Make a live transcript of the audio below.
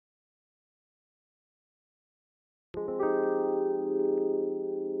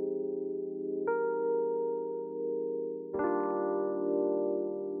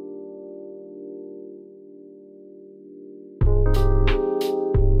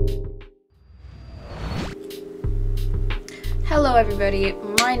Hello everybody,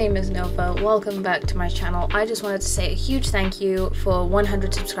 my name is Nova, welcome back to my channel. I just wanted to say a huge thank you for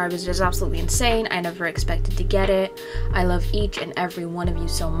 100 subscribers. It is absolutely insane. I never expected to get it. I love each and every one of you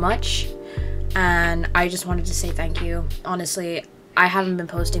so much, and I just wanted to say thank you. Honestly, I haven't been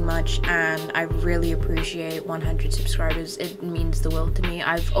posting much and I really appreciate 100 subscribers. It means the world to me.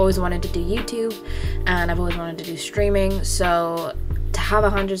 I've always wanted to do YouTube and I've always wanted to do streaming, so to have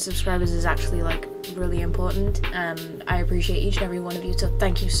 100 subscribers is actually like really important, and I appreciate each and every one of you, so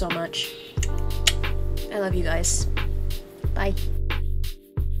thank you so much. I love you guys. Bye.